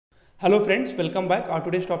Hello friends, welcome back. Our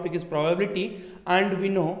today's topic is probability, and we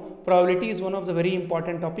know probability is one of the very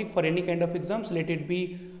important topic for any kind of exams, let it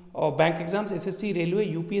be bank exams, SSC,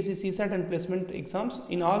 railway, UPSC, CSAT and placement exams.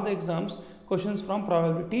 In all the exams, questions from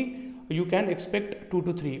probability you can expect 2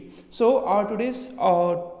 to 3. So our today's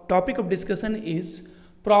topic of discussion is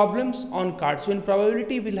problems on cards. So in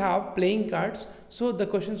probability we'll have playing cards, so the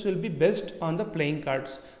questions will be based on the playing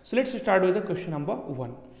cards. So let's start with the question number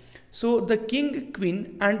 1. So the king,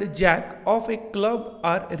 queen and jack of a club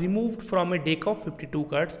are removed from a deck of 52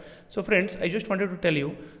 cards. So friends, I just wanted to tell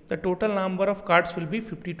you the total number of cards will be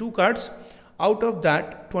 52 cards. Out of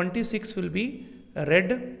that 26 will be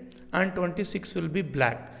red and 26 will be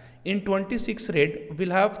black. In 26 red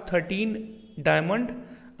we'll have 13 diamond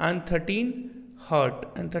and 13 heart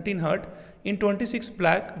In 26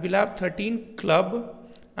 black we'll have 13 club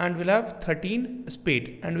and we'll have 13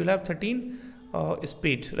 spade and we'll have 13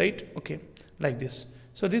 spade, right? Okay, like this.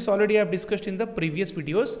 So this already I have discussed in the previous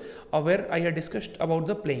videos where I had discussed about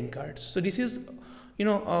the playing cards. So this is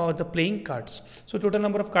the playing cards. So total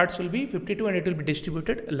number of cards will be 52 and it will be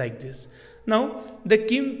distributed like this. Now the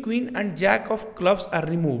king, queen and jack of clubs are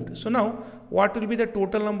removed. So now what will be the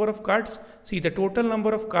total number of cards? See, the total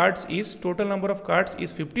number of cards is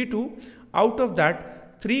 52. Out of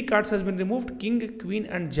that 3 cards has been removed, king, queen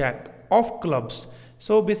and jack of clubs.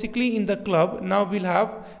 So basically in the club now we'll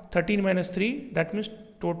have 13 minus 3, that means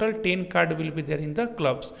total 10 card will be there in the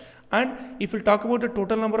clubs. And if we'll talk about the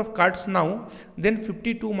total number of cards now, then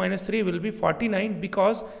 52 minus 3 will be 49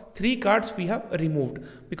 because 3 cards we have removed.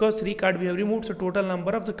 So total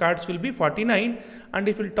number of the cards will be 49. And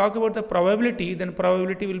if we'll talk about the probability, then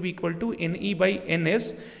probability will be equal to NE by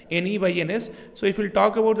NS. So if we'll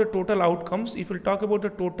talk about the total outcomes, then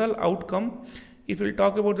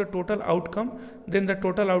the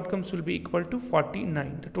total outcomes will be equal to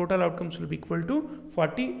 49.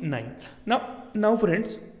 Now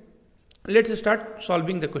friends, let's start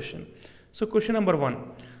solving the question. So question number 1,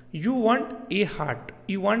 you want a heart.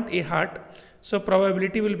 So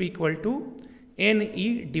probability will be equal to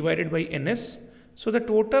NE divided by NS. So the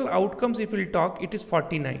total outcomes, if we'll talk, it is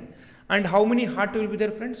 49. And how many heart will be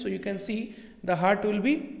there, friends? So you can see the heart will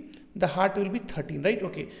be 13, right?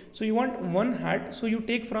 Okay, so you want one heart, so you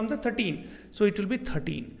take from the 13, so it will be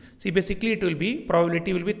 13. See, basically it will be,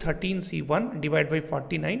 probability will be 13 C1 divided by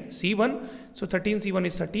 49 C1. So 13 C1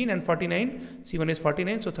 is 13 and 49 C1 is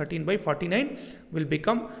 49, so 13 by 49 will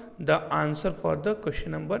become the answer for the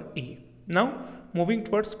question number A. Now moving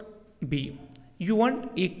towards B, you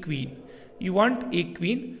want a queen.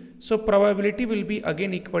 So probability will be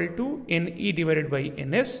again equal to NE divided by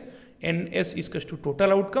NS. NS is equal to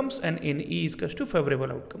total outcomes and NE is equal to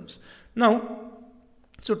favorable outcomes. Now,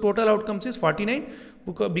 so total outcomes is 49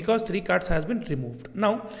 because 3 cards has been removed.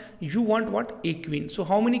 Now you want what? A queen. So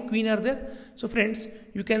how many queen are there? So friends,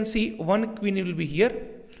 you can see one queen will be here.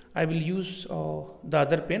 I will use the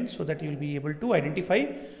other pen so that you will be able to identify.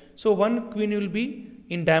 So one queen will be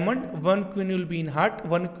in diamond, one queen will be in heart,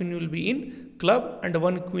 one queen will be in club and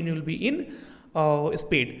one queen will be in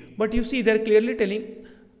spade. But you see, they are clearly telling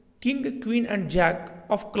king, queen and jack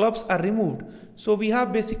of clubs are removed. So we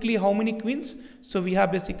have basically how many queens? So we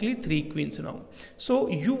have basically 3 queens now. So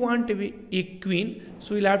you want a queen,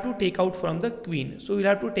 so we'll have to take out from the queen. So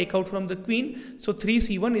 3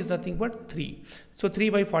 C1 is nothing but 3. So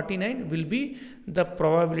 3 by 49 will be the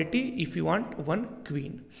probability if you want one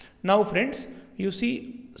queen. Now friends, you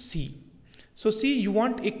see C. So C, you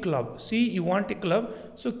want a club. So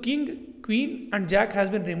king, queen and jack has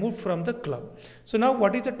been removed from the club. So now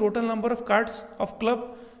what is the total number of cards of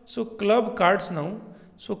club? So club cards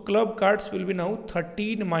will be now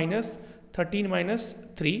 13 minus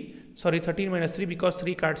 3 because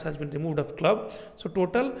 3 cards has been removed of club. So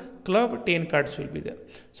total club 10 cards will be there.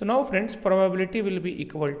 So now friends, probability will be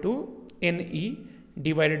equal to NE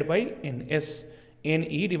divided by NS.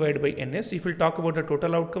 If we'll talk about the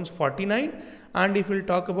total outcomes, 49, and if we'll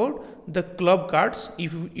talk about the club cards,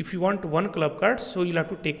 if you want one club card, so you'll have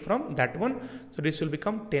to take from that one. So this will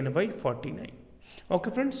become 10 by 49.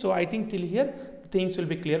 Okay friends, so I think till here things will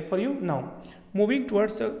be clear for you. Now moving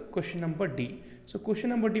towards the question number D. So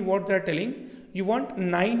question number D, what they are telling, you want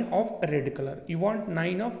 9 of red color.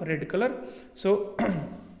 So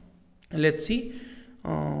let's see,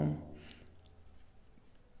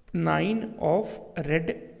 9 of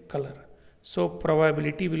red color. So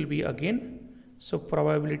probability will be again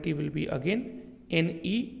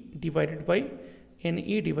NE divided by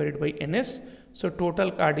NS. So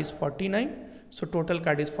total card is 49.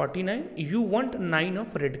 You want 9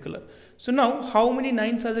 of red color. So now how many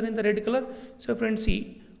 9s are there in the red color? So friends,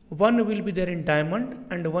 see, one will be there in diamond,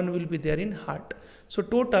 and one will be there in heart. So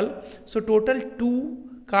total 2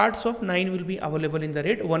 cards of 9 will be available in the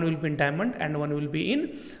red, one will be in diamond and one will be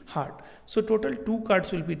in heart. So total 2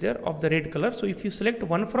 cards will be there of the red color. So if you select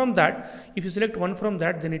one from that,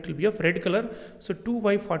 then it will be of red color. So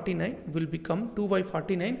 2/49 will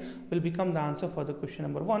become the answer for the question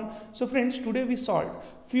number 1. So friends, today we solved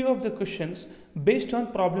few of the questions based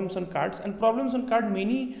on problems on cards, and problems on card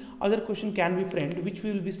many other questions can be framed, which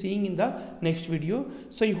we will be seeing in the next video.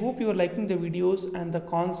 So I hope you are liking the videos and the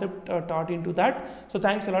concept taught into that. So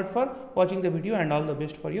thanks a lot for watching the video, and all the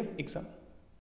best for your exam.